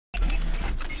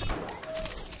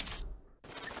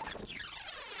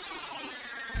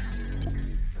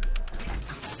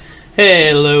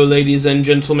Hello ladies and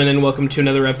gentlemen, and welcome to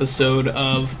another episode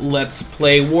of Let's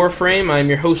Play Warframe. I'm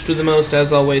your host with the most,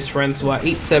 as always,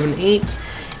 Francois878,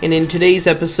 and in today's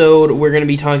episode we're going to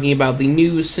be talking about the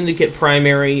new Syndicate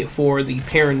primary for the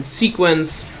parent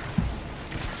sequence,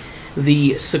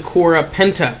 the Secura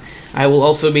Penta. I will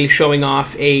also be showing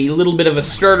off a little bit of a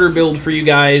starter build for you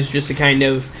guys, just to kind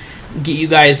of get you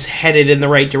guys headed in the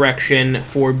right direction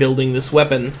for building this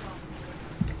weapon.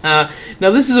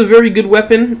 Now this is a very good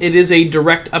weapon. It is a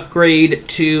direct upgrade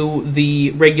to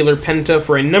the regular Penta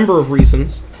for a number of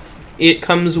reasons. It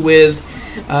comes with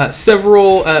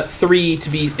several, three to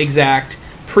be exact,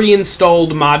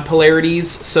 pre-installed mod polarities,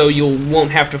 so you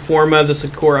won't have to Forma the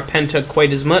Secura Penta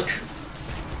quite as much.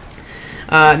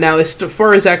 Now, as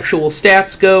far as actual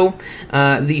stats go,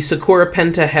 the Secura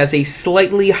Penta has a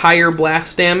slightly higher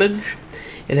blast damage.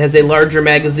 It has a larger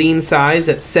magazine size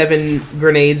at 7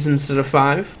 grenades instead of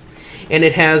 5. And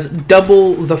it has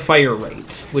double the fire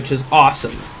rate, which is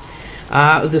awesome.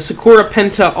 The Secura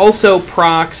Penta also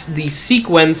procs the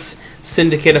Sequence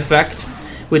Syndicate effect,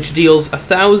 which deals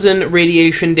 1,000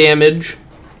 radiation damage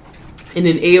in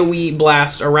an AoE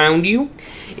blast around you.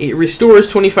 It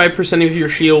restores 25% of your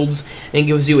shields and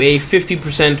gives you a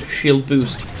 50% shield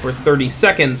boost for 30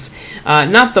 seconds.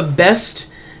 Not the best...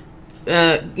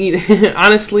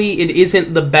 honestly, it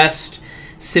isn't the best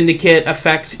Syndicate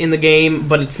effect in the game,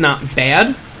 but it's not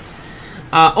bad.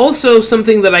 Also,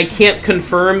 something that I can't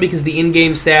confirm because the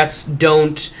in-game stats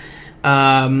don't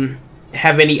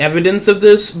have any evidence of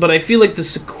this, but I feel like the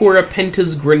Secura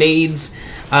Penta's grenades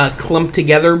clump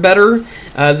together better.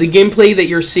 The gameplay that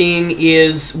you're seeing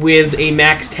is with a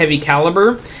maxed heavy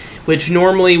caliber, which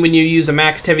normally when you use a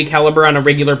maxed heavy caliber on a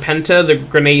regular Penta, the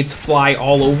grenades fly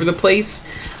all over the place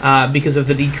because of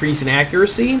the decrease in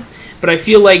accuracy. But I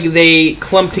feel like they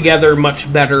clump together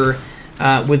much better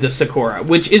with the Secura,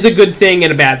 which is a good thing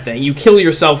and a bad thing. You kill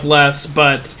yourself less,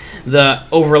 but the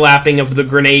overlapping of the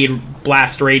grenade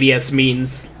blast radius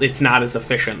means it's not as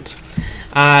efficient.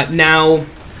 Now,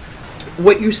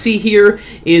 what you see here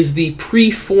is the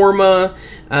pre-Forma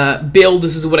build.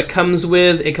 This is what it comes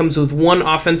with. It comes with 1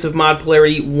 offensive mod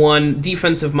polarity, 1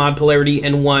 defensive mod polarity,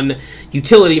 and 1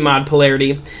 utility mod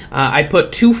polarity. I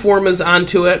put 2 Formas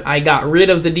onto it. I got rid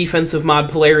of the defensive mod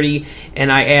polarity,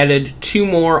 and I added 2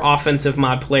 more offensive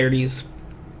mod polarities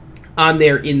on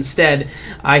there instead.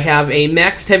 I have a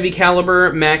maxed heavy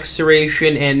caliber, maxed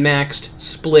serration, and maxed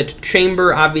split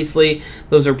chamber. Obviously,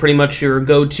 those are pretty much your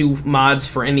go-to mods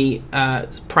for any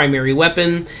primary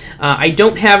weapon. I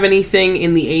don't have anything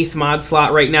in the 8th mod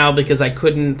slot right now because I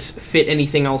couldn't fit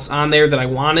anything else on there that I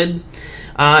wanted.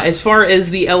 As far as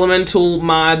the elemental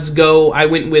mods go, I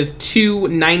went with 2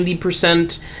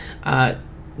 90%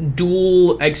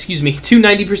 2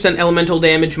 90% elemental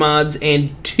damage mods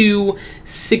and 2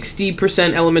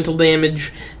 60% elemental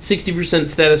damage, 60%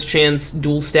 status chance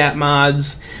dual stat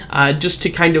mods, just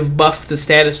to kind of buff the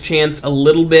status chance a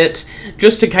little bit,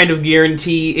 just to kind of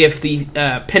guarantee if the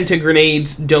Penta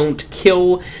grenades don't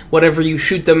kill whatever you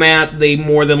shoot them at, they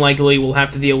more than likely will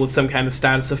have to deal with some kind of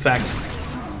status effect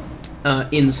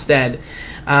instead.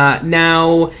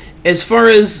 Now, as far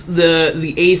as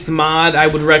the 8th mod, I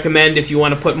would recommend, if you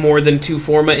want to put more than 2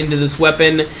 Forma into this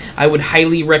weapon, I would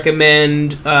highly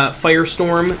recommend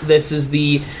Firestorm. This is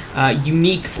the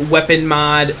unique weapon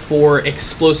mod for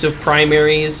explosive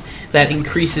primaries that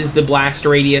increases the blast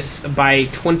radius by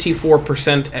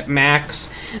 24% at max.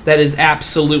 That is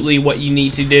absolutely what you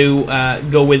need to do.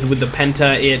 Go with the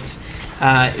Penta.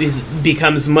 It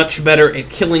becomes much better at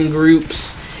killing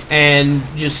groups, and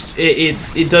just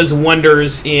it does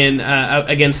wonders in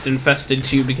against infested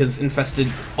too, because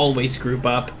infested always group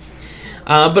up.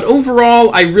 But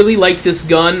overall, I really like this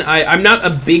gun. I'm not a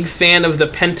big fan of the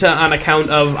Penta on account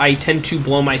of I tend to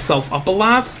blow myself up a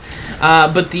lot.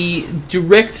 But the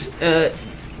direct,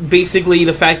 basically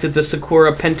the fact that the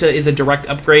Secura Penta is a direct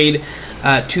upgrade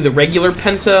to the regular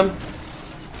Penta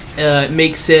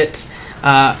makes it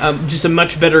just a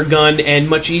much better gun and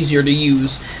much easier to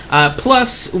use.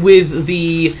 Plus, with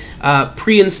the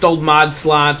pre-installed mod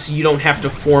slots, you don't have to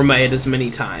Forma it as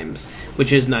many times,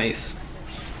 which is nice.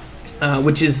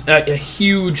 Which is a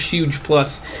huge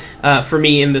plus for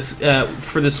me in this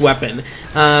for this weapon.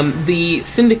 The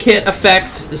Syndicate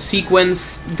effect, the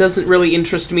sequence, doesn't really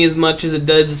interest me as much as it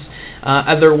does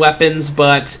other weapons,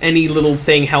 but any little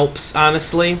thing helps,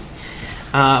 honestly.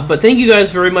 But thank you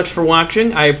guys very much for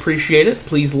watching. I appreciate it.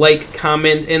 Please like,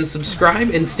 comment, and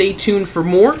subscribe, and stay tuned for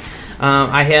more.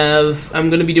 I'm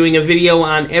going to be doing a video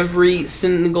on every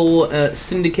single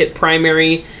Syndicate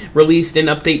primary released in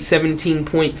update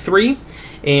 17.3.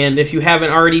 And if you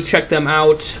haven't already checked them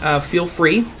out, feel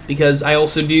free, because I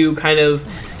also do kind of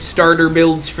starter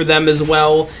builds for them as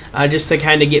well, just to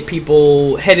kind of get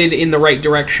people headed in the right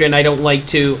direction. I don't like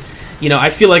to, you know,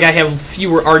 I feel like I have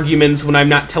fewer arguments when I'm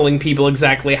not telling people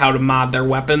exactly how to mod their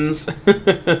weapons.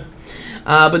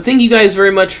 But thank you guys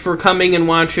very much for coming and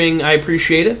watching. I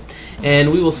appreciate it.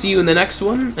 And we will see you in the next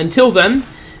one. Until then,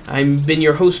 I've been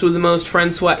your host with the most,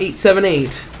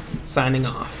 Francois878, signing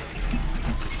off.